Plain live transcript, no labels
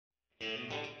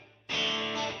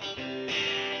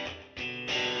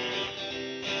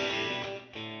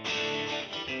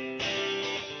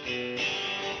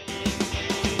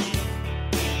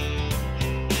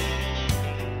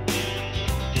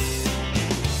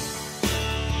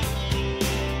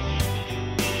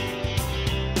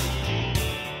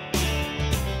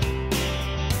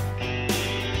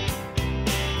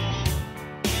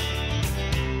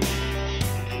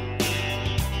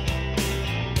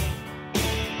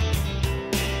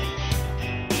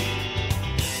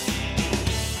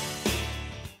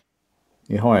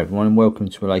Hi everyone, and welcome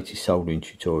to a latest soldering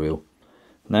tutorial.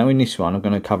 Now in this one I'm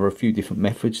going to cover a few different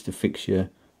methods to fix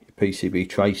your PCB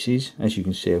traces. As you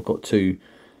can see, I've got two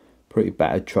pretty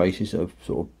battered traces that have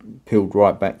sort of peeled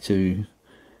right back to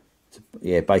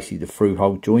basically the through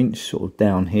hole joints sort of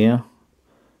down here.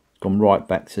 It's gone right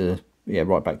back to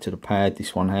the pad,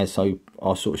 this one has, so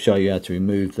I'll sort of show you how to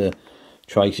remove the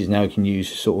traces. Now you can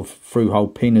use a sort of through hole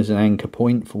pin as an anchor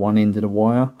point for one end of the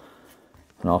wire.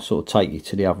 And I'll sort of take you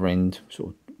to the other end, sort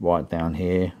of right down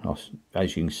here.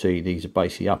 As you can see, these are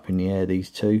basically up in the air,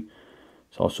 these two.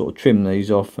 So I'll sort of trim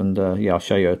these off, and I'll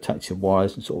show you how to attach the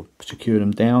wires and sort of secure them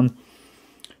down.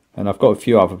 And I've got a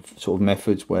few other sort of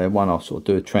methods where I'll sort of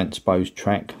do a transposed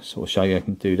track, sort of show you how I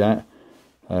can do that.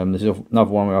 There's another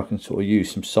one where I can sort of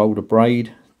use some solder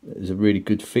braid. It's a really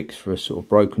good fix for a sort of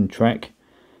broken track.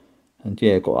 And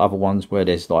yeah, I've got other ones where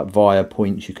there's like via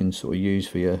points you can sort of use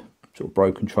for your sort of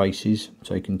broken traces,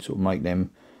 so you can sort of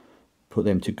put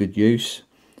them to good use.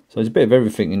 So there's a bit of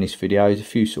everything in this video. There's a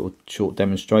few sort of short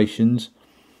demonstrations,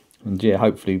 and yeah,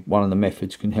 hopefully one of the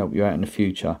methods can help you out in the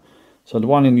future. So the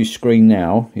one on your screen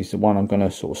now is the one I'm going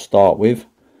to sort of start with.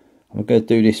 I'm going to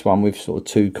do this one with sort of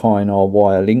two Kynar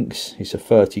wire links. It's a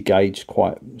 30 gauge,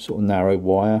 quite sort of narrow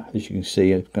wire. As you can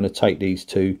see, I'm going to take these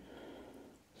two,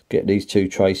 get these two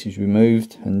traces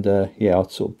removed, and I'll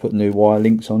sort of put new wire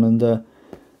links on, and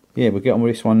we'll get on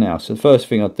with this one now. So the first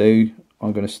thing I do,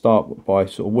 I'm going to start by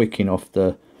sort of wicking off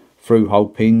the through hole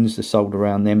pins, the solder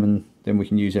around them, and then we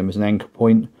can use them as an anchor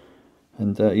point.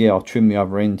 And I'll trim the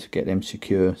other end to get them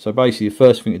secure. So basically the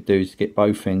first thing to do is to get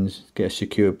both ends, get a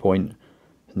secure point,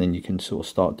 and then you can sort of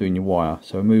start doing your wire.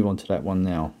 So we'll move on to that one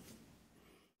now.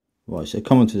 Right, so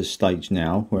come on to the stage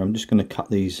now where I'm just going to cut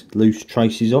these loose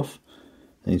traces off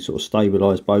and sort of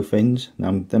stabilise both ends.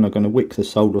 Now then I'm going to wick the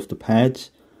solder off the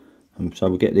pads. So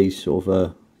we'll get these sort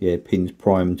of pins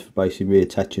primed for basically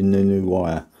reattaching the new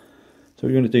wire. So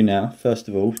what you're going to do now, first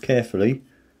of all, carefully,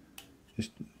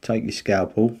 just take your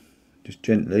scalpel, just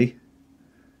gently.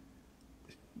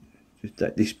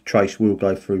 This trace will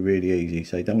go through really easy,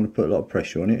 so you don't want to put a lot of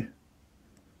pressure on it.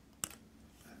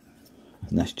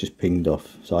 And that's just pinged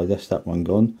off, so that's that one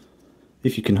gone.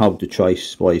 If you can hold the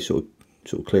trace while you're sort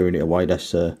of clearing it away,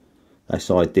 that's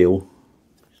ideal.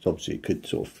 So obviously it could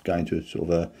sort of go into a sort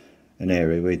of an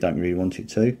area where you don't really want it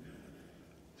to.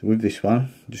 So with this one,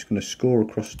 I'm just going to score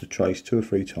across the trace 2 or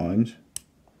 3 times.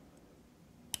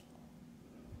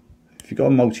 If you've got a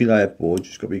multi-layered board, you've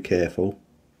just got to be careful.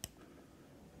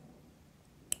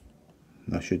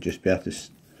 And I should just be able to sort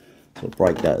of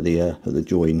break that at the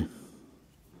join.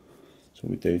 So what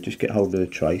we do, just get hold of the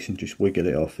trace and just wiggle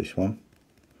it off this one.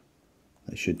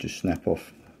 It should just snap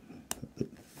off.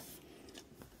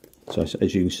 So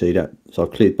as you can see that, so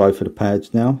I've cleared both of the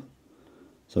pads now.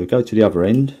 So we go to the other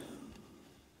end,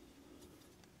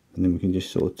 and then we can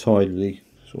just sort of tidily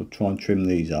sort of try and trim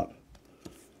these up.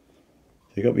 So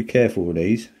you've got to be careful with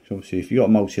these. So obviously if you've got a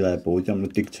multi-layer board, you don't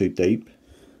want to dig too deep.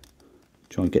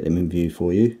 Try and get them in view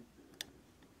for you.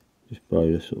 Just blow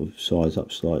the sort of size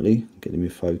up slightly, get them in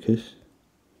focus.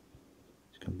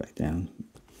 Just come back down.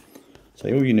 So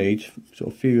all you need,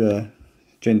 sort of a few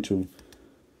gentle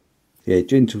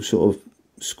sort of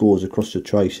scores across the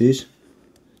traces.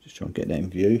 Just try and get that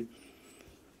in view.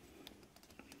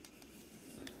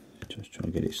 Just try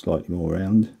and get it slightly more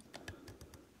round.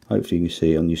 Hopefully you can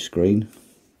see it on your screen.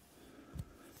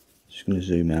 Just going to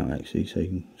zoom out actually so you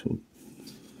can sort of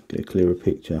get a clearer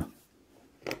picture.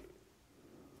 So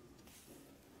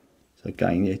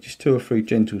again, yeah, just 2 or 3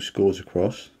 gentle scores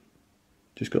across.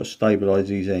 Just got to stabilise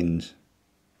these ends.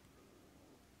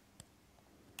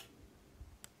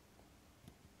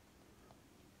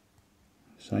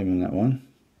 Same on that one.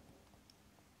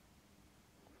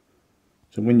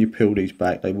 So when you peel these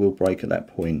back, they will break at that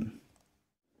point.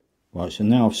 Right, so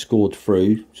now I've scored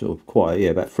through, sort of quite,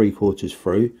 about 3/4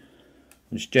 through.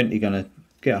 I'm just gently going to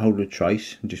get hold of the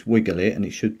trace and just wiggle it, and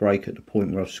it should break at the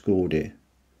point where I've scored it.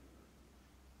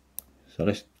 So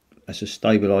that's a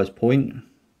stabilised point.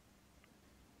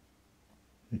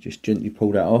 I just gently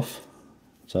pull that off.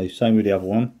 So same with the other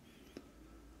one.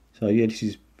 So yeah, this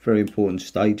is a very important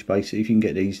stage basically. If you can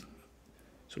get these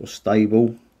sort of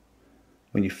stable.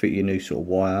 When you fit your new sort of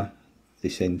wire,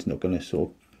 this end's not going to sort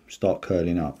of start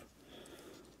curling up.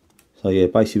 So yeah,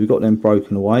 basically we've got them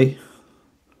broken away,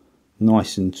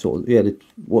 nice and sort of, yeah,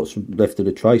 what's left of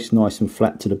the trace nice and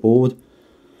flat to the board.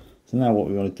 So now what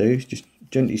we want to do is just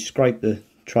gently scrape the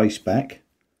trace back.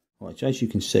 Right, so as you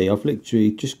can see, I've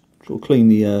literally just sort of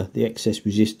cleaned the excess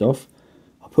resist off.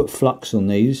 I put flux on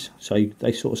these so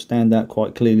they sort of stand out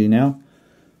quite clearly now.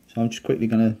 So I'm just quickly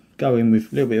going to go in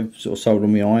with a little bit of sort of solder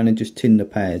on my iron and just tin the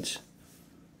pads.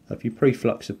 So if you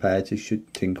pre-flux the pads, they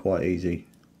should tin quite easy.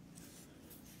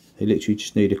 You literally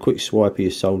just need a quick swipe of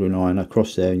your soldering iron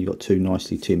across there and you've got two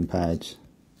nicely tinned pads.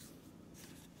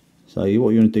 So what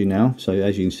you're going to do now, so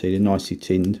as you can see they're nicely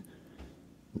tinned,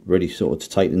 ready sort of to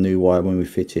take the new wire when we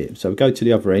fit it. So we go to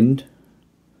the other end.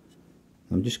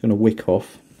 I'm just going to wick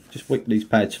off, just wick these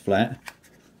pads flat.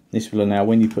 This will allow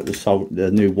when you put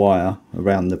the new wire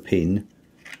around the pin,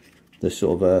 the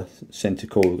sort of centre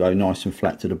core will go nice and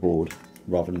flat to the board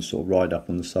rather than sort of ride up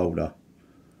on the solder.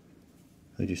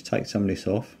 So just take some of this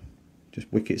off,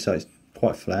 just wick it so it's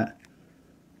quite flat.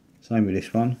 Same with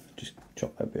this one, just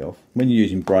chop that bit off. When you're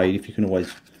using braid, if you can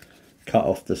always cut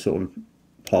off the sort of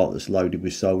part that's loaded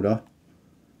with solder,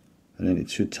 and then it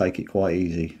should take it quite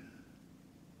easy.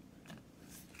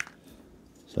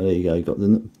 So there you go, you've got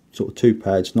the sort of two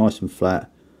pads nice and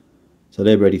flat, so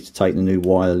they're ready to take the new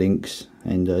wire links,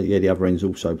 and yeah, the other end's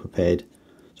also prepared.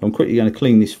 So I'm quickly going to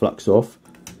clean this flux off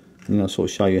and then I'll sort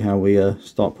of show you how we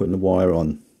start putting the wire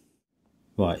on.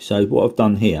 Right, so what I've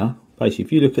done here, basically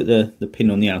if you look at the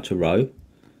pin on the outer row,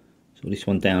 so this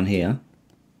one down here,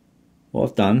 what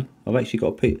I've done, I've actually got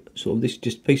a piece, sort of this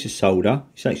just piece of solder.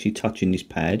 It's actually touching this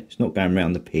pad, it's not going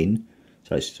around the pin,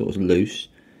 so it's sort of loose.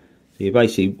 So you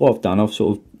basically, what I've done, I've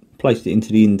sort of placed it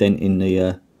into the indent in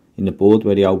the board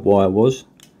where the old wire was.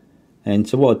 And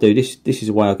so what I do, this is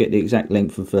the way I get the exact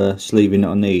length of sleeving that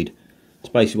I need.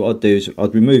 So basically what I'd do is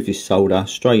I'd remove this solder,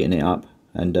 straighten it up,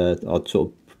 and I'd sort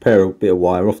of prepare a bit of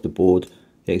wire off the board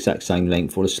the exact same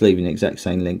length, or the sleeving the exact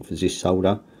same length as this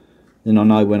solder. Then I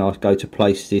know when I go to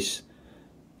place this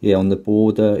on the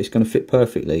board, it's going to fit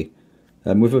perfectly.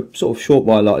 With a sort of short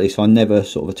wire like this, I never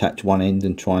sort of attach one end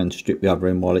and try and strip the other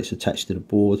end while it's attached to the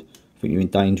board. I think you're in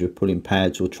danger of pulling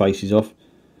pads or traces off.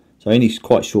 So any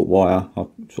quite short wire,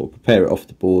 I'll sort of prepare it off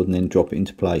the board and then drop it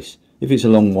into place. If it's a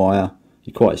long wire,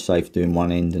 you're quite safe doing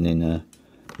one end and then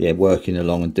working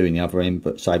along and doing the other end.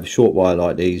 But say a short wire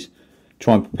like these,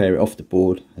 try and prepare it off the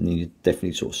board, and then you're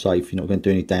definitely sort of safe. You're not going to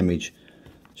do any damage.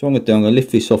 So what I'm going to do, I'm going to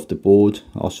lift this off the board.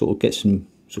 I'll sort of get some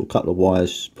sort of couple of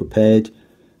wires prepared.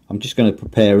 I'm just going to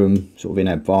prepare them sort of in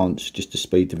advance just to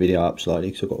speed the video up slightly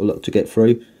because I've got a lot to get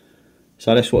through.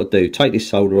 So that's what I do. Take this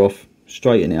solder off,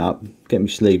 straighten it up, get my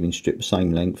sleeving strip the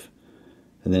same length,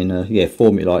 and then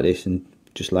form it like this and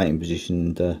just lay it in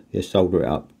position and solder it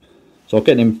up. So I'll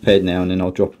get them prepared now and then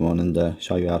I'll drop them on and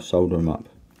show you how to solder them up.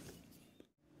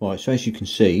 Right, so as you can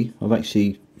see, I've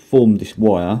actually formed this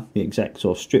wire, the exact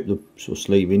sort of strip the sort of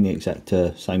sleeving, the exact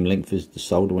same length as the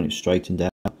solder when it's straightened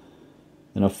out.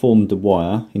 And I've formed the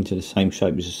wire into the same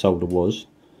shape as the solder was.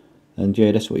 And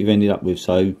yeah, that's what you've ended up with.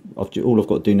 So all I've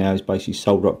got to do now is basically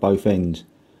solder up both ends.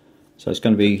 So it's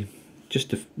going to be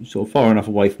just sort of far enough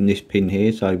away from this pin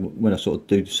here, so when I sort of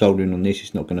do the soldering on this,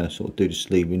 it's not going to sort of do the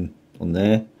sleeving on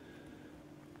there.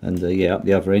 And up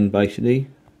the other end basically.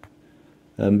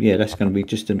 That's going to be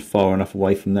just far enough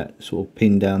away from that sort of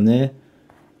pin down there.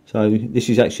 So this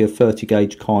is actually a 30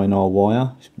 gauge Kynar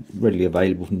wire. It's readily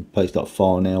available from a place like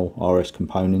Farnell, RS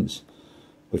Components.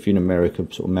 Or if you're in America,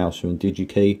 sort of Mouser and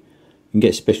DigiKey. You can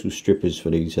get special strippers for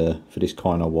these for this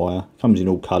Kynar wire. It comes in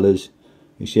all colours.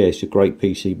 It's a great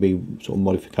PCB sort of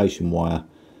modification wire.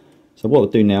 So what I'll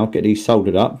do now, get these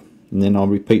soldered up, and then I'll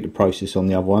repeat the process on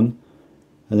the other one,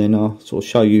 and then I'll sort of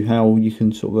show you how you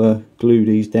can sort of glue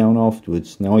these down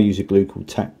afterwards. Now I use a glue called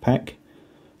Tac Pack.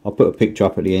 I'll put a picture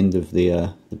up at the end of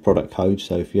the product code,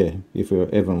 so if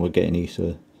everyone will get any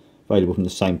available from the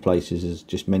same places as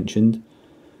just mentioned.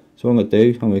 So what I'm going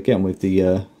to do, I'm going to get on with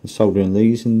the soldering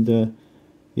these, and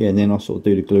and then I'll sort of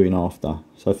do the gluing after.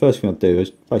 So first thing I'll do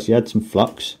is basically add some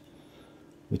flux.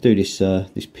 We'll do this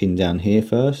this pin down here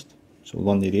first, sort of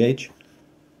on the edge.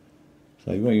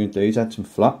 So what you're going to do is add some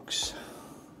flux.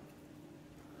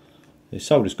 The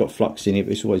solder's got flux in it,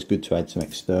 but it's always good to add some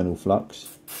external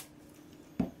flux.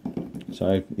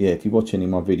 So yeah, if you watch any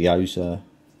of my videos,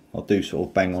 I'll do sort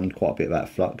of bang on quite a bit about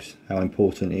flux, how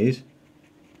important it is.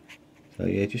 So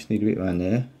yeah, just need a bit around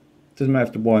there. Doesn't matter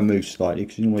if the wire moves slightly,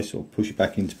 because you can always sort of push it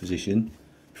back into position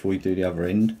before you do the other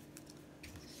end.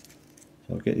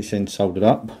 So I'll get this end soldered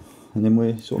up, and then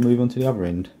we'll sort of move on to the other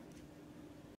end.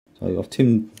 So I've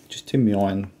just tinned my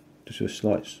iron just a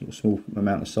slight sort of small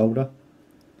amount of solder,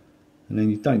 and then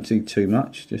you don't do too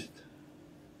much, just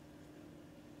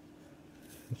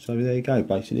so there you go.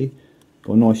 Basically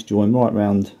got a nice join right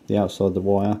round the outside of the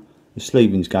wire. The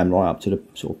sleeving's going right up to the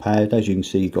sort of pad. As you can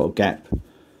see, you've got a gap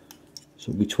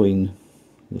sort of between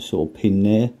the sort of pin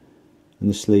there and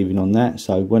the sleeving on that,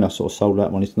 so when I sort of solder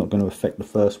that one, it's not going to affect the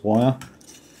first wire.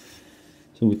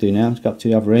 So what we do now is go up to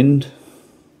the other end,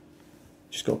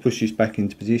 just got to push this back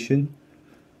into position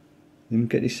and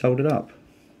get this soldered up.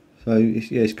 So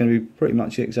it's going to be pretty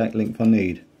much the exact length I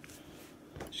need.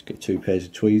 Just get 2 pairs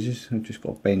of tweezers. I've just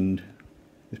got to bend,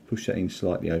 just push that in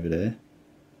slightly over there,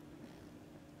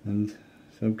 and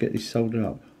so I'll get this soldered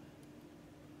up.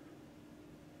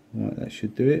 Right, that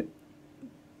should do it.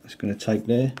 That's going to take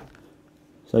there.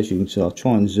 So as you can see, I'll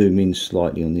try and zoom in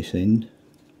slightly on this end,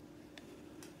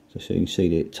 just so you can see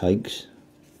that it takes.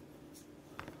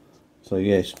 So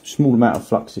yes, small amount of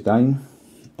flux again.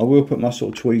 I will put my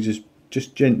sort of tweezers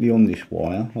just gently on this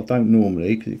wire. I don't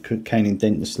normally, because it can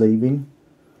indent the sleeving,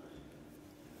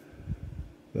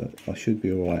 but I should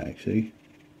be alright actually.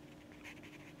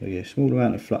 So yeah, small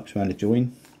amount of flux around the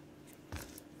joint.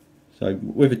 So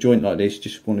with a joint like this,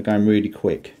 just want to go in really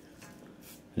quick,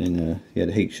 and yeah,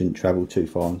 the heat shouldn't travel too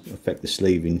far and affect the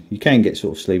sleeving. You can get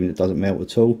sort of sleeving that doesn't melt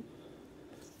at all,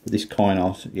 but this kind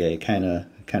of, yeah, it can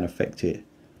affect it.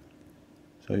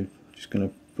 So just going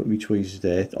to put my tweezers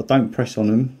there. I don't press on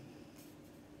them,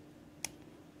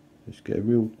 just get a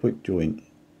real quick joint.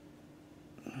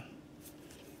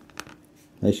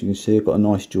 As you can see, I've got a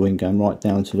nice joint going right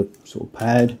down to the sort of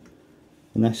pad,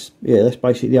 and that's, yeah, that's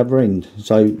basically the other end.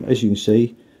 So as you can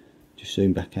see, just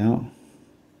zoom back out.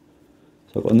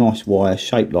 So I've got a nice wire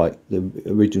shaped like the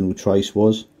original trace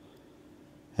was,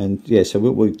 and yeah, so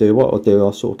what I'll do,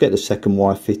 I'll sort of get the second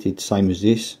wire fitted same as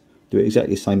this, do it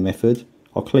exactly the same method.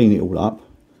 I'll clean it all up,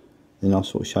 then I'll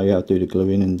sort of show you how to do the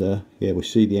gluing, and yeah, we'll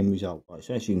see the end result. Right,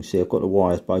 so as you can see, I've got the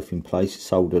wires both in place,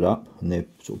 soldered up, and they're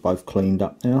sort of both cleaned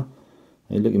up now.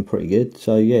 They're looking pretty good.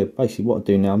 So yeah, basically what I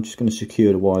do now, I'm just going to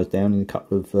secure the wires down in a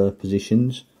couple of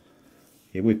positions.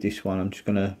 Yeah, with this one, I'm just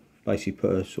going to basically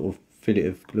put a sort of fillet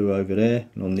of glue over there,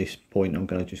 and on this point I'm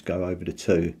going to just go over the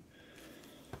 2.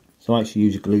 So I actually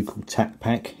use a glue called Tack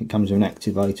Pack. It comes with an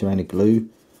activator and a glue,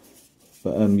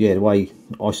 but yeah, the way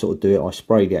I sort of do it, I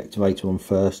spray the activator on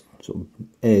first, sort of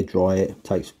air dry it,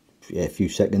 takes, yeah, a few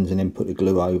seconds, and then put the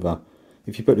glue over.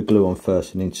 If you put the glue on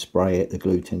first and then spray it, the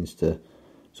glue tends to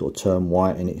sort of turn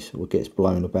white and it sort of gets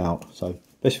blown about. So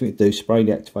best thing to do, spray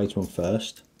the activator on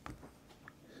first.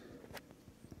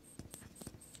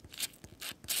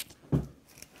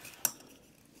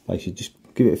 Basically just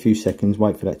give it a few seconds,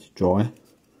 wait for that to dry.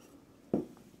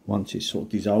 Once it's sort of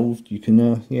dissolved, you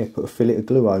can yeah, put a fillet of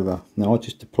glue over. Now I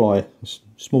just apply a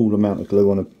small amount of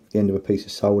glue on the end of a piece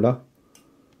of solder,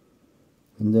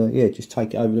 and yeah, just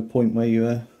take it over the point where you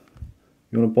want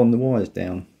to bond the wires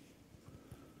down.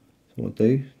 So what I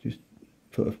do, just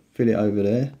put a fillet over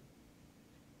there.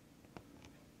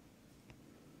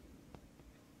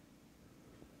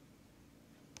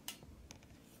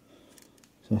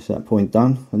 So that's that point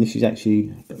done, and this is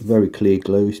actually very clear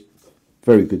glue. It's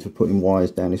very good for putting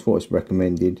wires down. It's what it's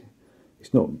recommended.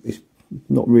 It's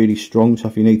not really strong, so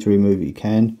if you need to remove it you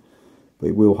can, but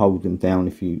it will hold them down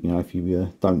if you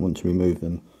don't want to remove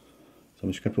them. So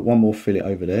I'm just going to put one more fillet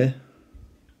over there.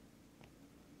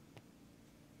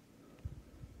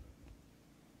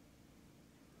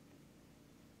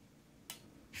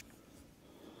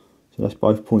 So that's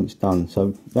both points done.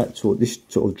 So this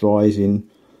sort of dries in,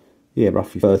 yeah,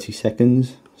 roughly 30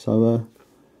 seconds. So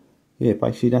yeah,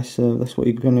 basically that's what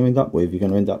you're going to end up with. You're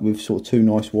going to end up with sort of 2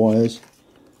 nice wires.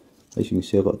 As you can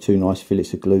see, I've got 2 nice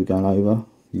fillets of glue going over.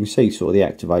 You can see sort of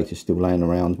the activator still laying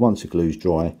around. Once the glue's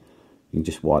dry, you can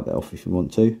just wipe that off if you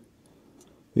want to.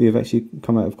 We've actually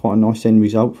come out with quite a nice end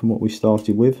result from what we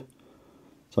started with.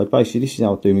 So basically this is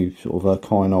how I do my sort of a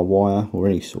Kynar wire, or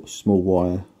any sort of small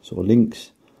wire sort of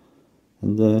links.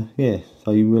 And yeah,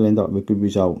 so you will end up with a good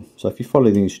result. So if you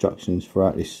follow the instructions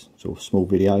throughout this sort of small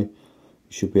video, you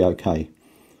should be okay.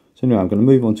 So anyway, I'm going to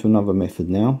move on to another method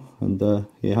now, and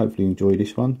yeah, hopefully you enjoy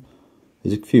this one.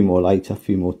 There's a few more later, a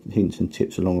few more hints and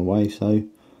tips along the way. So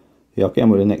yeah, I'll get on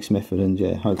with the next method, and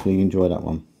yeah, hopefully you enjoy that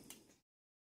one.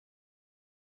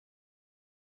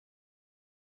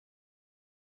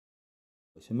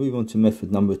 So move on to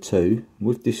method number 2.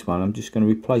 With this one, I'm just going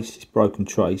to replace this broken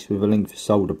trace with a length of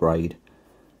solder braid.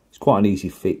 It's quite an easy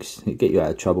fix. It'll get you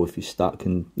out of trouble if you're stuck,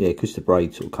 and yeah, because the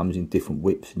braid sort of comes in different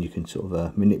widths and you can sort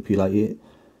of manipulate it, you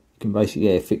can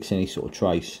basically, yeah, fix any sort of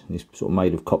trace. And it's sort of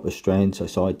made of copper strands, so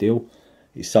it's ideal.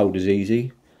 It solders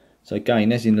easy. So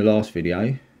again, as in the last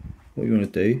video, what you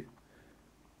want to do,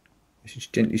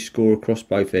 just gently score across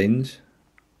both ends,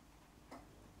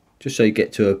 just so you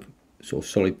get to a sort of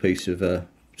solid piece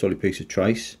of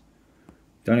trace.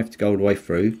 You don't have to go all the way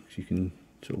through, because you can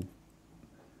sort of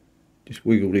just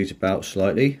wiggle these about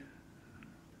slightly,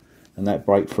 and that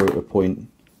break through at a point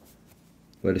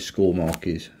where the score mark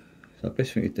is. So the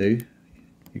best thing to do,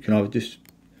 you can either just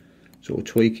sort of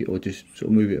tweak it or just sort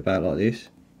of move it about like this.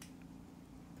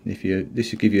 And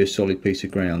this will give you a solid piece of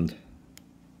ground.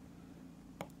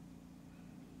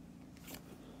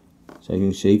 So you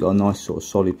can see you've got a nice sort of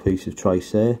solid piece of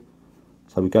trace there.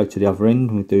 So we go to the other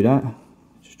end and we do that.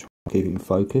 Just try and keep it in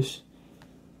focus.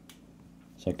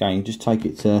 So again, just take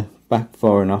it back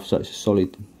far enough so it's a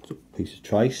solid sort of piece of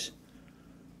trace.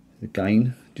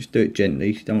 Again, just do it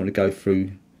gently. You don't want to go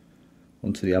through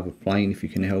onto the other plane if you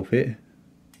can help it.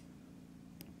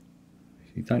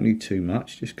 You don't need too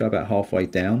much, just go about halfway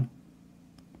down.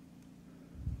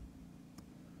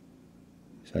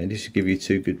 So this will give you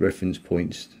two good reference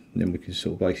points, and then we can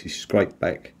sort of basically scrape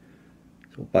back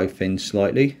sort of both ends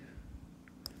slightly.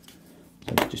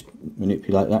 So just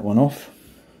manipulate that one off.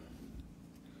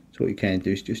 So what you can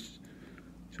do is just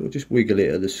sort of wiggle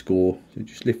it at the score, so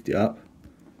just lift it up,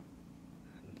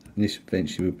 and this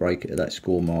eventually will break it at that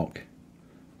score mark.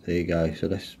 There you go, so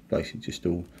that's basically just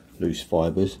all loose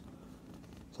fibres.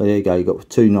 So there you go, you've got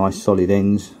two nice solid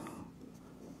ends.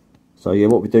 So yeah,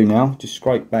 what we do now, just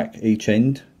scrape back each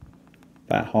end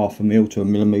about 1/2 mm to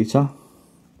 1 mm.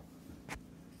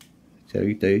 So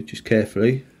you do, just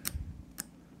carefully,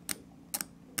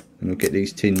 and we'll get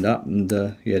these tinned up, and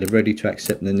yeah, they're ready to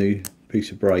accept the new piece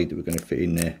of braid that we're going to fit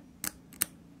in there.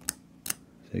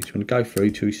 So you just want to go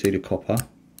through till you see the copper.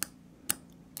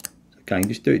 Again,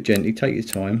 just do it gently, take your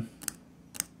time.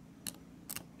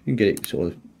 You can get it sort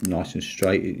of nice and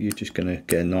straight. You're just going to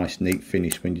get a nice neat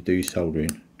finish when you do your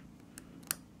soldering.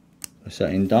 That's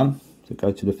that end done. So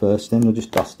go to the first end, I'll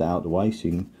just dust that out of the way so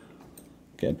you can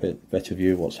get a bit better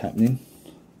view of what's happening.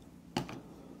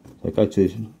 So go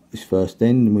to this first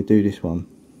end and we do this one.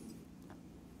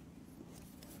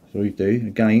 So we do,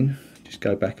 again, just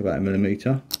go back about 1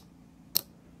 mm.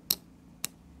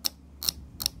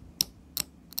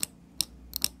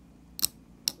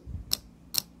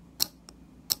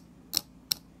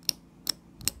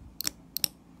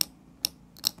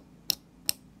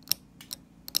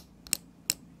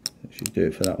 Should do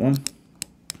it for that one,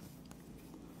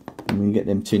 and we can get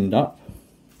them tinned up.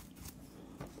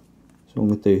 So what I'm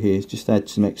going to do here is just add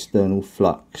some external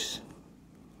flux.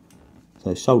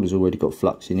 So solder's already got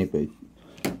flux in it, but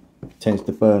it tends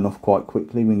to burn off quite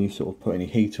quickly when you sort of put any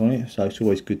heat on it, so it's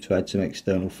always good to add some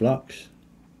external flux.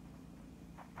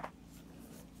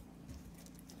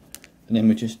 And then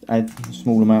we just add a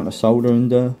small amount of solder,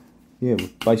 and yeah, we're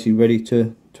basically ready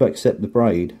to accept the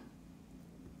braid.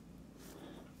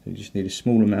 So you just need a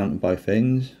small amount on both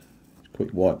ends. A quick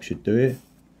wipe should do it.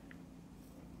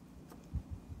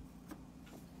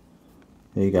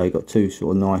 There you go, you've got two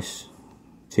sort of nice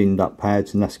tinned up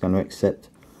pads, and that's going to accept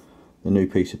the new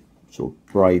piece of sort of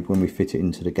braid when we fit it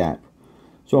into the gap.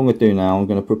 So what I'm going to do now, I'm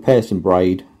going to prepare some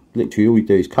braid. Literally all we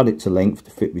do is cut it to length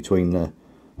to fit between the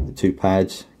two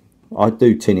pads. I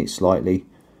do tin it slightly,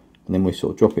 and then we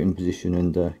sort of drop it in position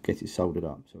and get it soldered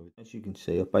up. So as you can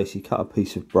see, I've basically cut a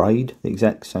piece of braid the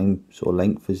exact same sort of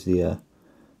length as the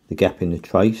gap in the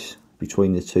trace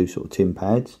between the two sort of tin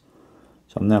pads.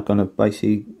 So I'm now going to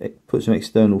basically put some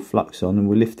external flux on, and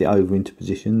we'll lift it over into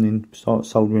position and then start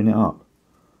soldering it up.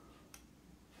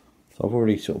 So I've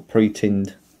already sort of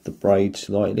pre-tinned the braid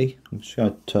slightly. I'm just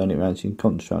going to turn it around so you can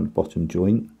concentrate on the bottom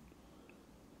joint.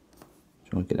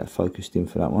 Try and get that focused in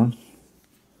for that one.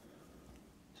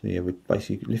 So yeah, we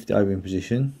basically lift it over in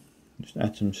position, just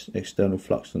add some external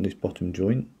flux on this bottom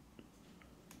joint,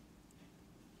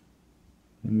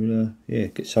 and we'll yeah,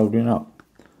 get soldering up.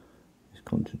 Just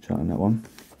concentrate on that one.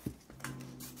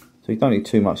 So you don't need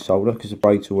too much solder because the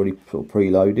braid's already sort of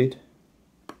preloaded.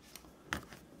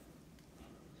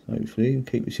 So hopefully you can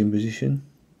keep this in position.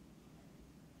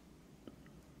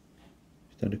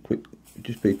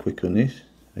 Just be quick on this.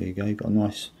 There you go, you've got a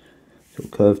nice sort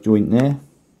of curved joint there.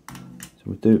 So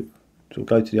we'll do, sort of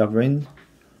go to the other end,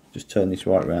 just turn this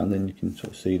right around, then you can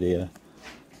sort of see the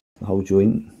whole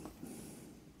joint.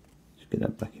 Just get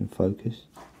that back in focus.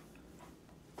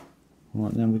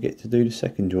 Right, now we get to do the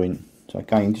second joint. So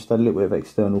again, just add a little bit of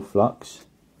external flux.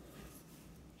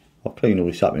 I'll clean all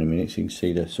this up in a minute so you can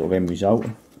see the sort of end result.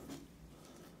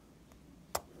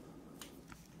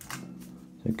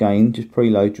 So again, just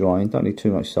preload drying, don't need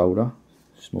too much solder,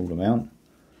 small amount.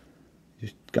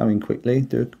 Just go in quickly,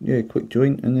 do a quick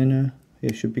joint, and then yeah,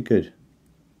 it should be good.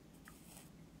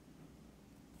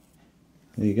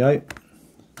 There you go.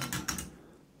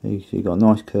 You see you've got a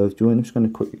nice curved joint. I'm just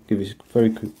going to give this a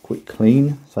very quick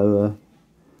clean, so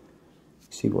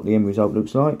see what the end result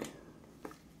looks like.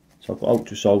 So I've got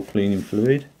ultra sold cleaning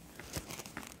fluid.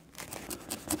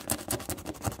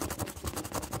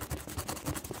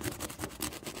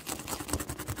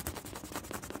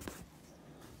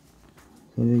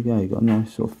 So there you go, you've got a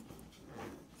nice sort of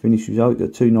finished result. You've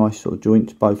got two nice sort of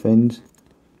joints both ends.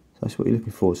 So that's what you're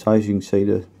looking for. So as you can see,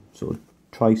 the sort of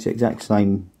trace exact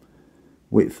same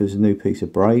width as a new piece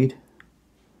of braid.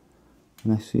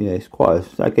 And that's, yeah, it's quite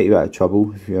a, that'll get you out of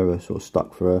trouble if you're ever sort of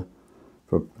stuck for a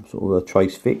sort of a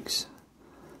trace fix.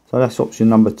 So that's option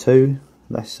number 2.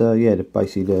 That's yeah,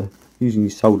 basically using your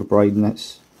solder braid, and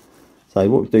that's, so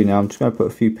what we do now, I'm just going to put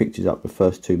a few pictures up the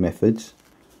first 2 methods,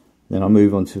 then I'll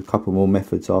move on to a couple more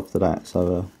methods after that.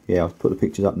 So yeah, I'll put the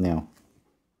pictures up now.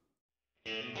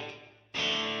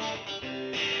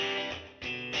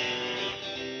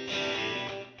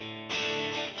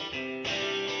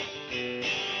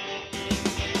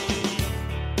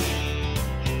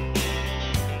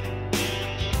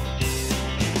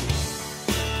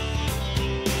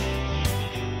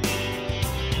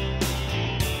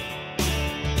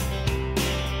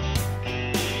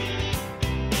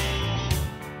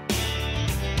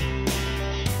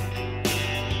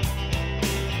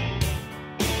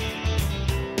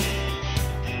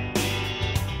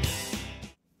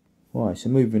 Right, so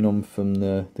moving on from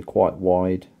the quite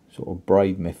wide sort of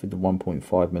braid method, the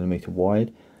 1.5mm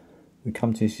wide, we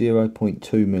come to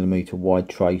 0.2mm wide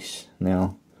trace.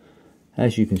 Now,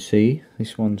 as you can see,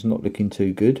 this one's not looking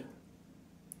too good.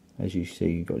 As you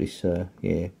see, you've got this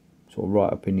yeah, sort of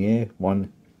right up in the air,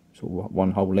 one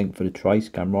whole length of the trace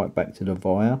going right back to the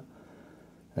wire.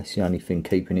 That's the only thing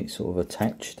keeping it sort of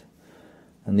attached,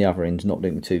 and the other end's not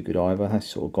looking too good either. That's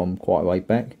sort of gone quite a way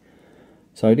back.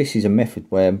 So this is a method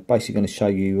where I'm basically going to show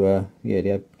you yeah,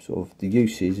 the sort of the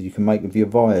uses you can make with your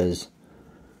wires.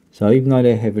 So even though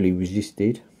they're heavily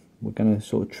resisted, we're going to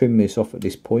sort of trim this off at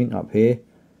this point up here.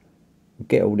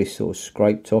 Get all this sort of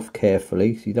scraped off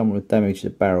carefully, so you don't want to damage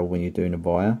the barrel when you're doing a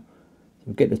wire.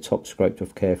 So get the top scraped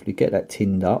off carefully, get that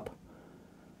tinned up,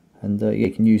 and yeah,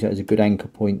 you can use that as a good anchor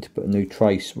point to put a new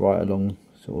trace right along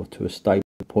sort of to a stable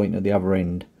point at the other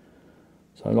end.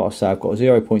 So like I say, I've got a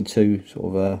 0.2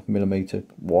 sort of millimetre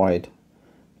wide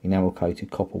enamel coated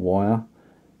copper wire,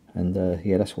 and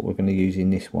yeah, that's what we're going to use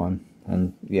in this one.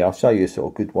 And yeah, I'll show you a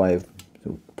sort of good way of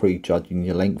sort of pre-judging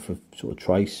your length of sort of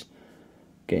trace,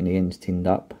 getting the ends tinned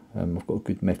up. I've got a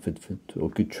good method for, or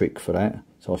a good trick for that,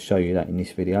 so I'll show you that in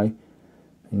this video,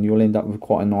 and you'll end up with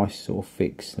quite a nice sort of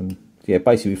fix. And yeah,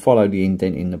 basically we follow the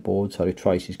indent in the board, so the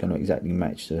trace is going to exactly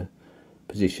match the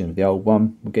position of the old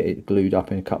one. We'll get it glued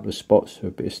up in a couple of spots for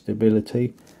a bit of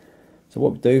stability. So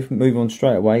what we do, move on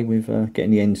straight away with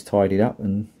getting the ends tidied up,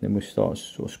 and then we'll start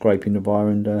sort of scraping the wire,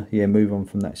 and yeah, move on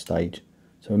from that stage.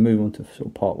 So we'll move on to sort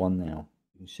of part 1 now.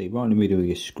 You can see right in the middle of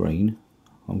your screen,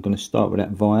 I'm going to start with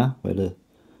that wire where the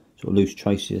sort of loose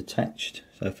trace is attached.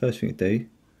 So first thing to do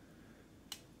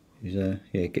is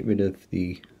yeah, get rid of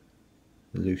the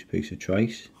loose piece of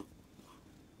trace.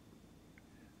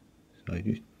 So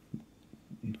just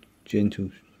gentle,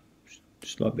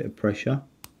 slight bit of pressure.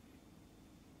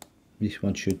 This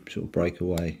one should sort of break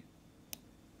away.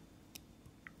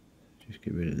 Just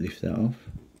get rid of, lift that off.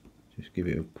 Just give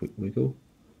it a quick wiggle.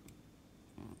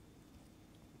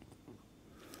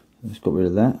 Just got rid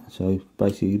of that. So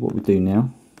basically, what we do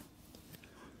now,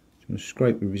 just going to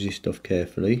scrape the resist off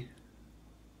carefully.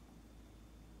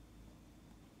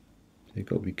 So you've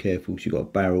got to be careful because you've got a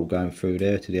barrel going through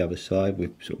there to the other side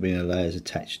with sort of inner layers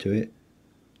attached to it.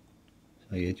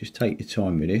 So yeah, just take your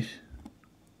time with this.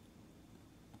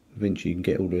 Eventually you can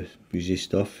get all the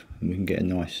resist off, and we can get a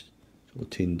nice sort of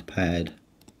tinned pad.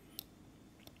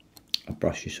 I'll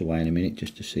brush this away in a minute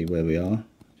just to see where we are.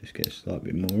 Just get a slight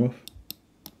bit more off.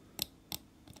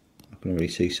 I can already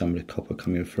see some of the copper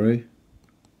coming through.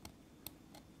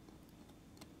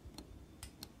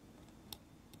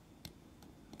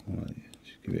 Right,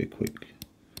 just give it a quick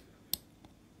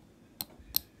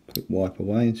wipe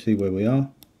away and see where we are.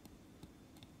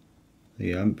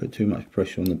 Yeah, I haven't put too much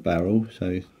pressure on the barrel,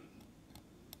 so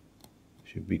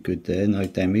should be good there, no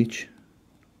damage.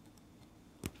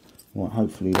 Right,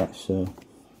 hopefully that's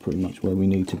pretty much where we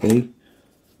need to be.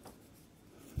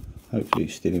 Hopefully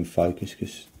it's still in focus,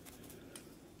 because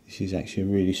this is actually a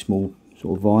really small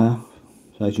sort of wire.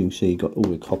 So as you can see, you've got all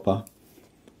the copper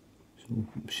sort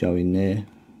of showing there,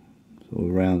 sort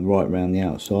of around, right around the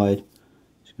outside.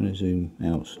 Just going to zoom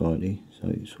out slightly so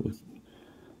it sort of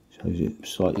shows it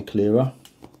slightly clearer,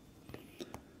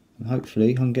 and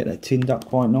hopefully I can get that tinned up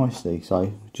quite nicely.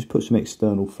 So just put some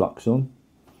external flux on.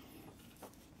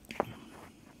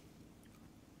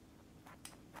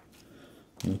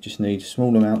 You just need a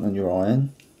small amount on your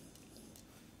iron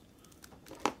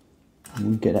and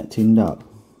we'll get that tinned up.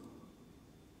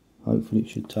 Hopefully it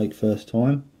should take first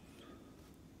time.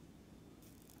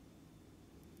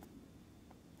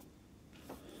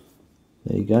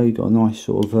 There you go, you've got a nice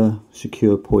sort of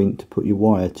secure point to put your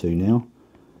wire to now.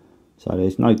 So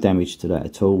there's no damage to that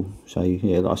at all. So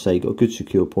yeah, like I say, you've got a good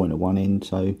secure point at one end.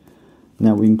 So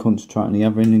now we can concentrate on the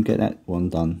other end and get that one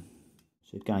done.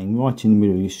 So again, right in the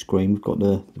middle of your screen, we've got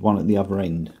the one at the other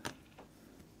end.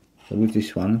 So with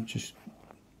this one, I'm just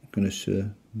going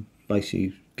to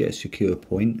basically get a secure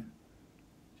point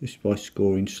just by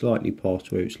scoring slightly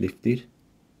past where it's lifted.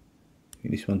 I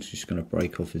think this one's just going to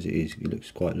break off as it is. It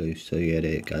looks quite loose. So yeah,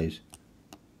 there it goes.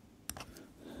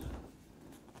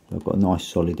 So I've got a nice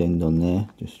solid end on there.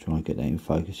 Just try and get that in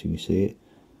focus so you can see it.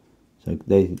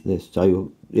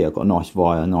 So yeah, I've got a nice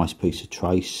via, a nice piece of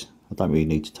trace. I don't really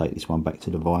need to take this one back to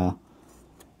the via. So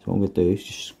what I'm going to do is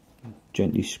just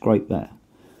gently scrape that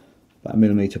about 1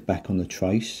 millimetre back on the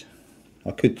trace.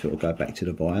 I could sort of go back to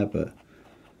the via, but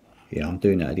yeah, I'm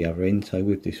doing that at the other end. So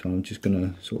with this one, I'm just going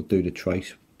to sort of do the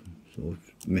trace sort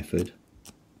of method.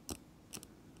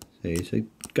 So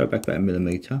go back about 1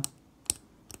 millimetre.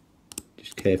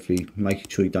 Just carefully making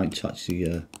sure you don't touch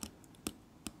the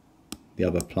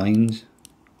other planes.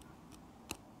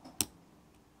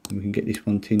 And we can get this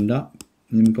one tinned up,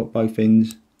 and then we've got both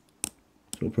ends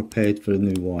sort of prepared for the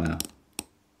new wire.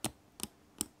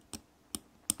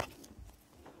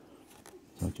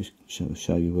 So I'll just sort of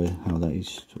show you how that is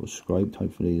sort of scraped.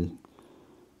 Hopefully,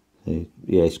 yeah,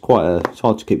 it's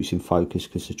hard to keep this in focus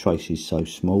because the trace is so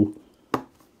small, but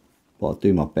I'll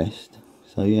do my best.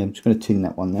 So yeah, I'm just going to tin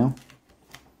that one now.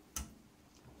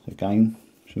 So again,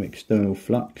 some external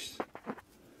flux.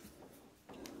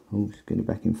 Oh, just getting it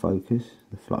back in focus.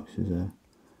 The flux has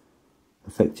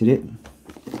affected it.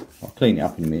 I'll clean it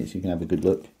up in a minute so you can have a good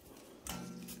look.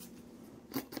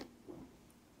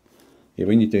 Yeah,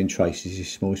 when you're doing traces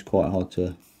this small, it's quite hard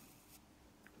for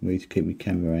me to keep my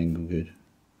camera angle good.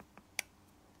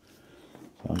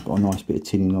 So I've got a nice bit of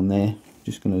tinning on there.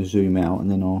 Just going to zoom out and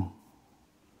then I'll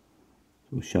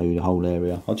show you the whole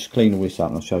area. I'll just clean all this up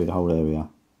and I'll show you the whole area.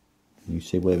 You can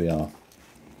see where we are.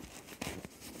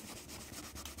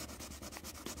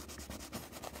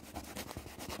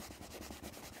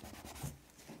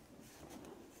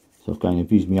 So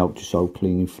I've used my ultrasol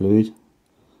cleaning fluid.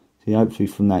 So hopefully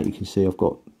from that you can see I've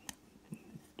got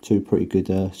two pretty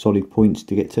good solid points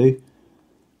to get to.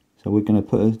 So we're going to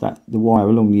put the wire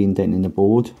along the indent in the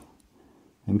board,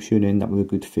 and we should end up with a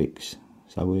good fix.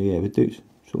 So we'll do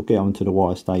sort of get on to the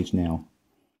wire stage now.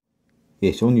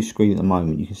 Yeah, so on your screen at the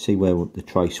moment you can see where the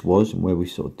trace was and where we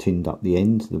sort of tinned up the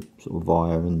ends, the sort of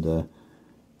via and the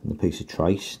piece of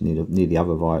trace near the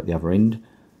other via at the other end.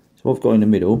 So what I've got in the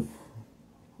middle,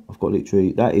 I've got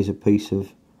literally, that is a piece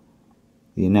of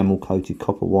the enamel coated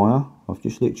copper wire. I've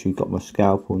just literally got my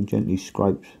scalpel and gently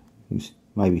scraped, you can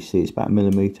maybe see it's about 1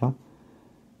 millimetre.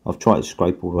 I've tried to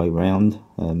scrape all the way around.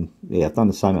 Yeah, I've done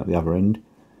the same at the other end.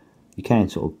 You can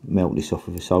sort of melt this off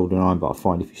with a soldering iron, but I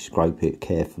find if you scrape it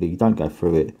carefully, you don't go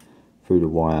through the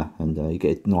wire, and you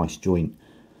get a nice joint.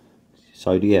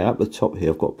 So yeah, up the top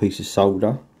here I've got a piece of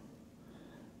solder,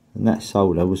 and that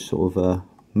solder was sort of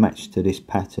matched to this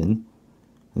pattern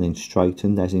and then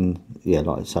straightened, as in, yeah,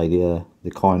 like I say, the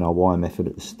Kynar wire method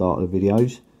at the start of the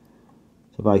videos.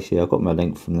 So basically I got my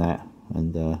length from that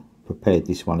and prepared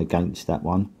this one against that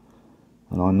one,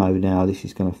 and I know now this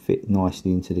is going to fit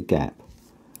nicely into the gap.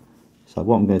 So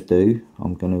what I'm going to do,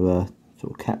 I'm going to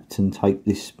sort of captain tape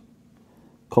this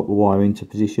copper wire into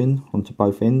position onto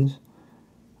both ends,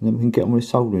 and then we can get on with the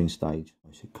soldering stage.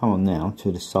 So come on now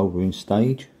to the soldering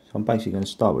stage. So I'm basically going to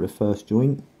start with the first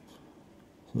joint,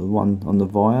 so the one on the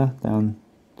via down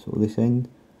sort of this end,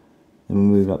 then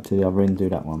we move up to the other end, do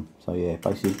that one. So yeah,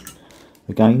 basically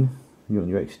again, you want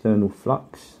your external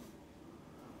flux.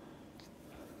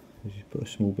 Just put a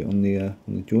small bit on the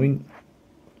joint,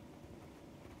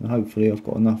 and hopefully I've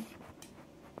got enough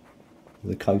of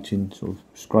the coating sort of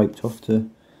scraped off to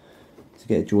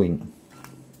get a joint.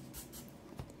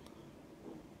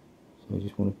 So you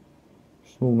just want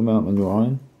a small amount on your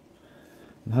iron,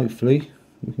 and hopefully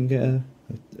we can get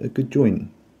a good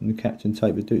joint, and the captain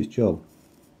tape will do its job.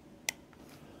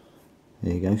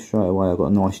 There you go, straight away I've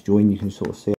got a nice joint. You can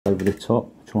sort of see over the top.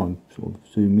 Try and sort of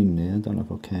zoom in there, I don't know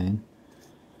if I can.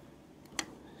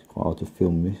 It's quite hard to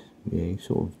film this. Yeah, you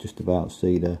sort of just about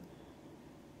see the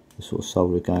sort of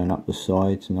solder going up the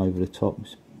sides and over the top.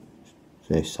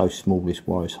 It's so small this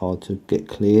wire, it's hard to get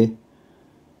clear.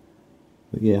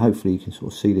 But yeah, hopefully you can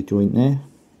sort of see the joint there.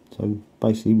 So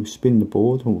basically we'll spin the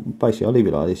board, or basically I'll leave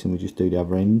it like this and we'll just do the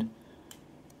other end.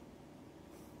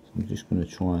 I'm just going to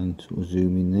try and sort of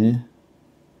zoom in there.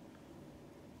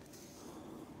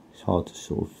 It's hard to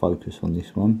sort of focus on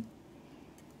this one.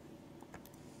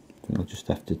 I think I'll just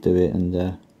have to do it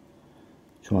and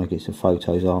try and get some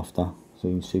photos after so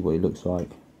you can see what it looks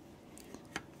like.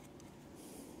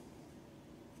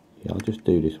 Yeah, I'll just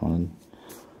do this one and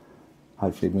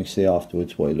hopefully we see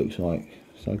afterwards what it looks like.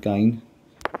 So again,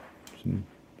 some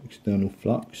external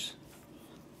flux.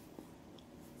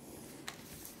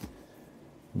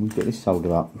 And we've got this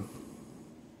soldered up.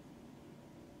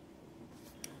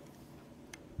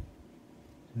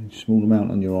 Small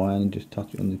amount on your iron and just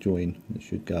touch it on the join, it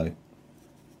should go.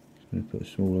 Just going to put a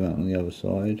small amount on the other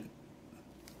side.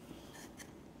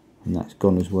 And that's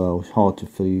gone as well. It's hard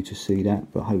for you to see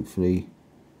that, but hopefully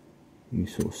you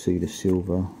sort of see the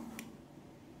silver.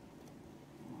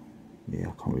 Yeah,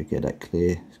 I can't really get that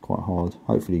clear, it's quite hard.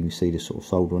 Hopefully you can see the sort of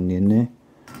solder on the end there.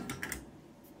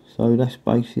 So that's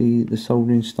basically the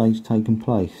soldering stage taking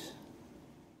place.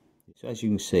 So as you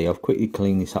can see, I've quickly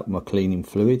cleaned this up with my cleaning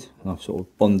fluid, and I've sort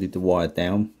of bonded the wire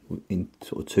down in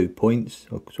sort of 2 points.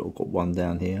 I've sort of got one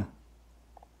down here,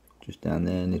 just down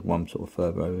there, and there's one sort of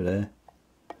further over there.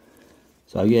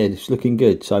 So yeah, it's looking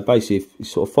good. So basically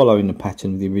it's sort of following the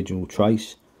pattern of the original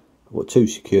trace. I've got 2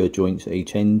 secure joints at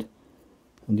each end,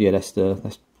 and yeah, that's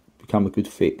become a good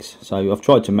fix. So I've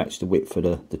tried to match the width for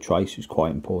the trace, which is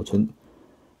quite important.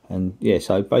 And yeah,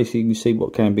 so basically you can see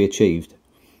what can be achieved.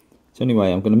 So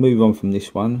anyway, I'm going to move on from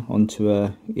this one onto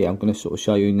yeah, I'm going to sort of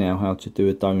show you now how to do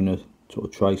a donor sort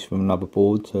of trace from another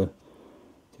board to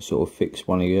sort of fix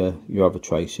one of your other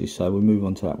traces. So we'll move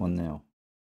on to that one now.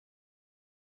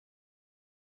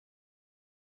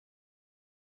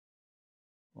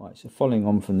 Right, so following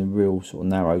on from the real sort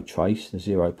of narrow trace, the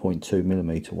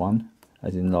 0.2mm one,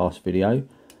 as in the last video,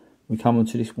 we come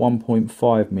onto this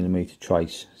 1.5mm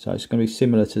trace. So it's going to be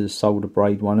similar to the solder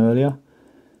braid one earlier.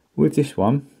 With this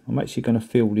one, I'm actually going to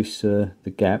fill this the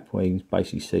gap where you can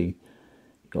basically see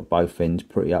you've got both ends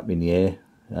pretty up in the air.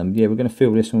 Yeah, we're going to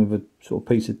fill this one with a sort of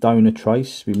piece of donor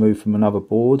trace removed from another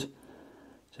board.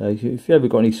 So if you've ever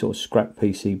got any sort of scrap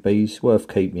PCBs, worth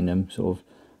keeping them. Sort of,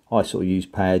 I sort of use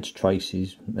pads,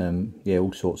 traces, yeah,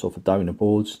 all sorts of donor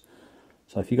boards.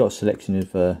 So if you've got a selection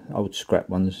of old scrap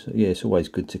ones, yeah, it's always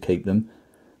good to keep them.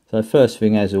 So first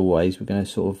thing, as always, we're going to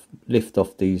sort of lift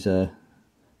off these,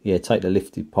 yeah, take the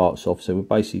lifted parts off. So we'll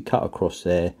basically cut across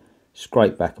there,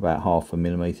 scrape back about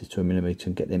 0.5mm to 1mm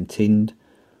and get them tinned.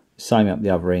 Same up the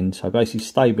other end. So basically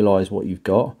stabilise what you've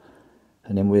got,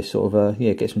 and then we'll sort of,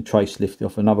 yeah, get some trace lifted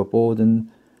off another board and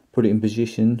put it in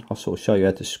position. I'll sort of show you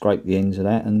how to scrape the ends of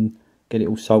that and get it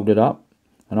all soldered up.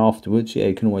 And afterwards, yeah,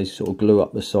 you can always sort of glue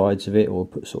up the sides of it or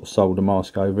put sort of solder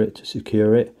mask over it to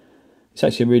secure it. It's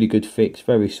actually a really good fix,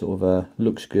 very sort of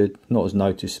looks good, not as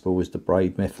noticeable as the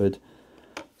braid method.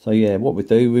 So yeah, what we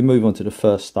do, we move on to the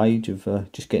first stage of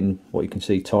just getting what you can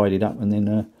see tidied up, and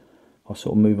then I'll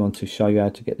sort of move on to show you how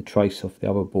to get the trace off the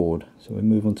other board. So we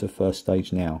move on to the first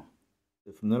stage now.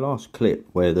 From the last clip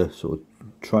where the sort of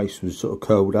trace was sort of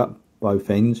curled up both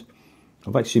ends,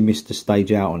 I've actually missed a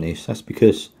stage out on this. That's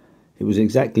because it was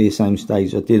exactly the same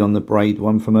stage I did on the braid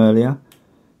one from earlier,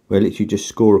 where I literally just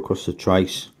score across the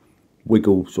trace,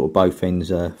 wiggle sort of both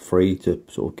ends free to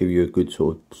sort of give you a good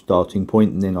sort of starting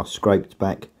point, and then I scraped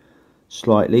back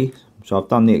slightly. So I've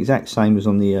done the exact same as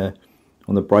on the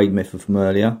braid method from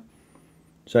earlier.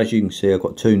 So as you can see, I've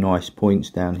got 2 nice points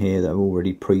down here that are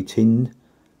already pre-tinned,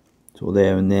 sort of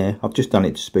there and there. I've just done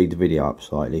it to speed the video up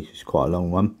slightly, it's quite a long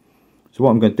one. So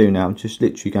what I'm going to do now, I'm just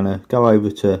literally going to go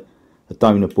over to a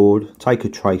donor board, take a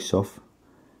trace off,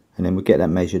 and then we'll get that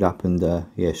measured up and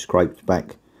yeah, scraped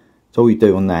back. So all you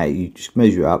do on that, you just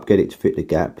measure it up, get it to fit the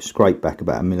gap, scrape back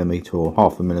about 1mm or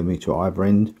 0.5mm at either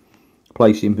end,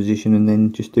 place it in position, and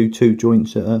then just do 2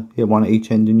 joints at yeah, one at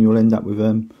each end, and you'll end up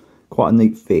with quite a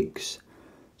neat fix.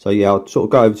 So yeah, I'll sort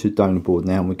of go over to the donor board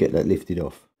now and we'll get that lifted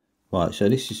off. Right, so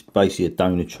this is basically a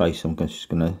donor trace I'm just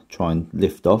going to try and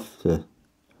lift off to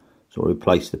sort of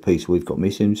replace the piece we've got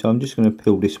missing. So I'm just going to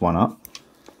peel this one up.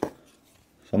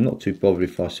 So I'm not too bothered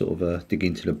if I sort of dig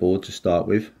into the board to start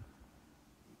with.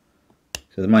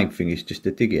 So the main thing is just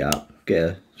to dig it up, get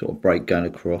a sort of break going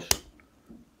across.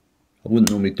 I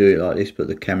wouldn't normally do it like this, but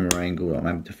the camera angle that I'm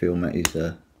having to film at is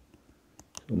sort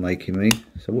of making me.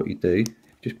 So what you do,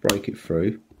 just break it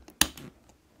through.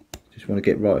 Just want to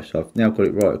get right, so I've now got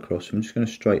it right across. So I'm just going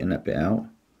to straighten that bit out.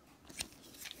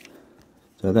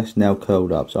 So that's now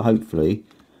curled up. So hopefully,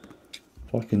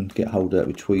 if I can get hold of that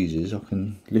with tweezers, I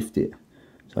can lift it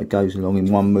so it goes along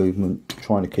in one movement,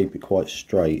 trying to keep it quite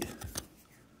straight.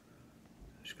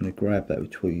 Just going to grab that with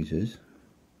tweezers.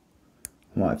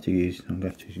 I might have to use, I'm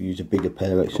going to have to use a bigger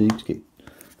pair actually to get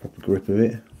proper grip of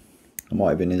it. I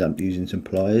might even end up using some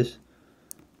pliers.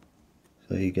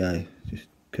 So there you go, just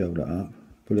curl that up,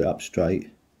 put it up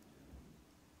straight.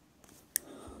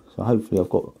 So hopefully I've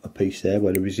got a piece there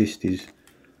where the resistors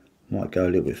might go a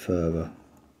little bit further.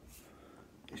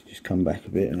 Let's just come back a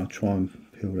bit and I'll try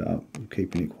and peel that up,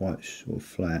 keeping it quite sort of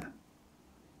flat.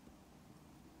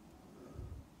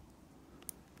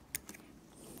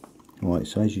 Right,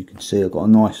 so as you can see I've got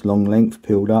a nice long length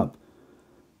peeled up.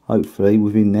 Hopefully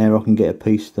within there I can get a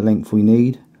piece the length we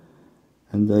need.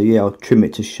 And yeah, I'll trim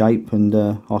it to shape and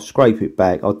I'll scrape it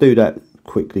back. I'll do that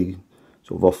quickly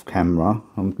sort of off camera.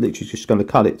 I'm literally just going to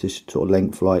cut it to sort of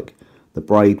length like the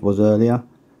braid was earlier.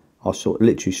 I'll sort of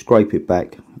literally scrape it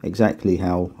back exactly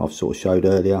how I've sort of showed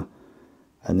earlier.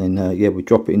 And then yeah, we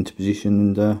drop it into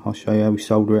position and I'll show you how we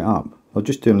solder it up. I'm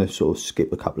just doing a sort of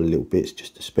skip a couple of little bits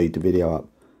just to speed the video up.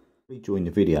 Rejoin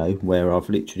the video where I've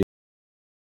literally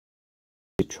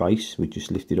trace we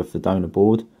just lifted off the donor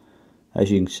board.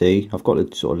 As you can see, I've got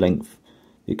the sort of length.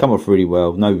 It come off really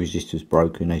well. No resistors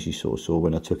broken, as you sort of saw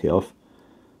when I took it off.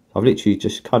 I've literally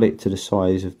just cut it to the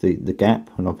size of the gap,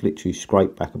 and I've literally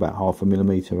scraped back about 0.5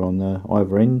 millimetre on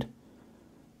either end.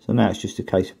 So now it's just a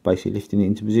case of basically lifting it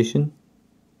into position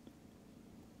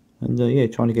and yeah,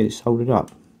 trying to get it soldered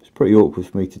up. It's pretty awkward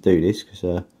for me to do this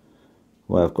because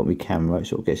well, I've got my camera, it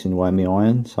sort of gets in the way of my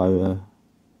iron. So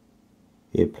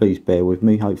yeah, please bear with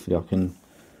me. Hopefully I can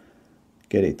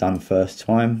get it done first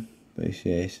time, but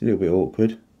yeah, it's a little bit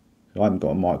awkward. I haven't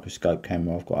got a microscope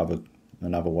camera, I've got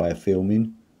another way of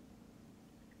filming.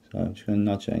 So I'm just going to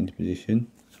nudge that into position.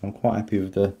 So I'm quite happy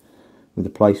with the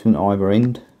placement at either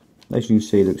end. As you can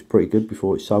see, it looks pretty good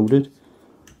before it's soldered.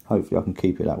 Hopefully I can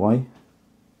keep it that way.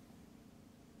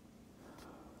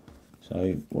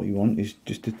 So what you want is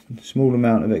just a small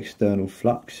amount of external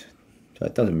flux. So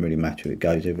it doesn't really matter if it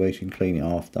goes everywhere, you can clean it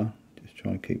after. Just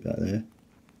try and keep that there.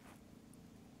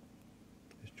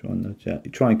 Try and nudge out.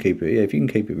 Try and keep it, yeah, if you can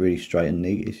keep it really straight and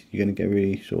neat, you're going to get a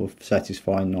really sort of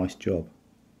satisfying, nice job.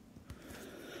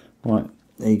 Right,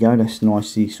 there you go, that's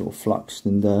nicely sort of fluxed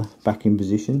and back in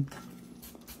position.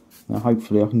 Now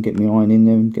hopefully I can get my iron in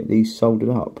there and get these soldered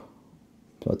up.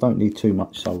 So I don't need too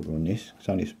much solder on this, it's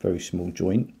only a very small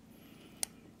joint.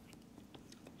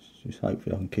 Just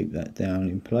hopefully I can keep that down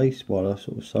in place while I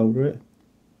sort of solder it.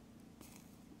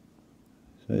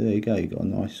 So there you go, you've got a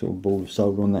nice sort of ball of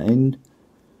solder on that end.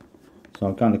 So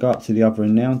I'm going to go up to the other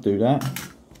end now and do that.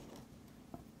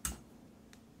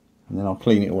 And then I'll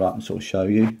clean it all up and sort of show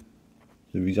you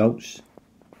the results.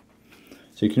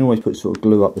 So you can always put sort of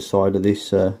glue up the side of this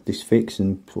this fix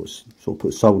and sort of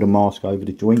put solder mask over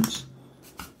the joints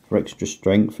for extra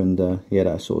strength, and yeah,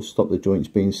 that'll sort of stop the joints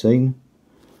being seen.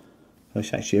 So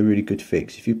it's actually a really good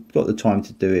fix. If you've got the time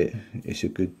to do it, it's a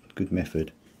good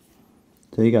method.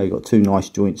 There you go, you've got two nice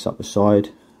joints up the side,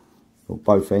 or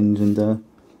both ends, and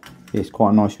yeah, it's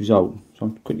quite a nice result. So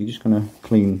I'm quickly just going to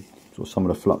clean sort of some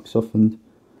of the flux off, and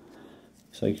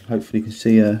so you hopefully can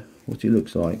see what it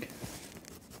looks like.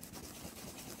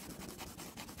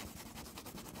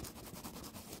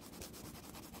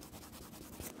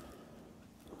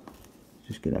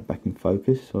 Just get that back in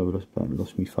focus. So I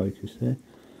lost my focus there.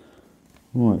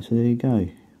 Right, so there you go.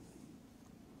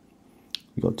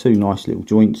 You've got two nice little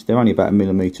joints. They're only about 1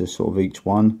 millimetre sort of each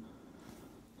one.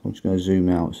 So I'm just going to zoom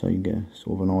out so you can get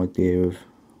sort of an idea of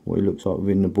what it looks like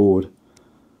within the board.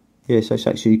 Yeah, so it's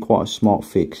actually quite a smart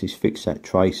fix. It's fixed that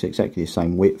trace exactly the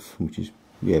same width, which is,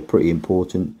 yeah, pretty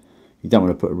important. You don't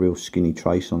want to put a real skinny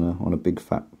trace on a big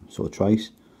fat sort of trace.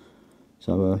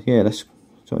 So yeah,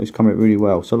 so it's come out really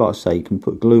well. So like I say, you can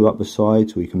put glue up the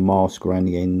sides, or you can mask around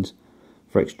the ends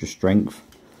for extra strength.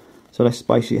 So that's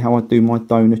basically how I do my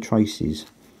donor traces.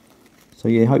 So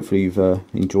yeah, hopefully you've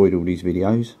enjoyed all these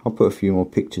videos. I'll put a few more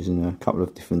pictures and a couple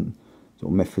of different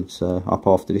sort of methods up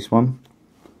after this one.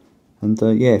 And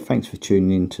yeah, thanks for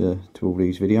tuning in to all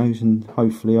these videos, and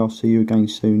hopefully I'll see you again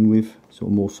soon with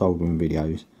sort of more soldering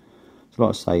videos. So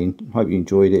like I say, hope you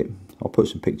enjoyed it. I'll put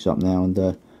some pictures up now, and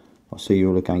I'll see you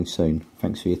all again soon.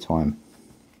 Thanks for your time.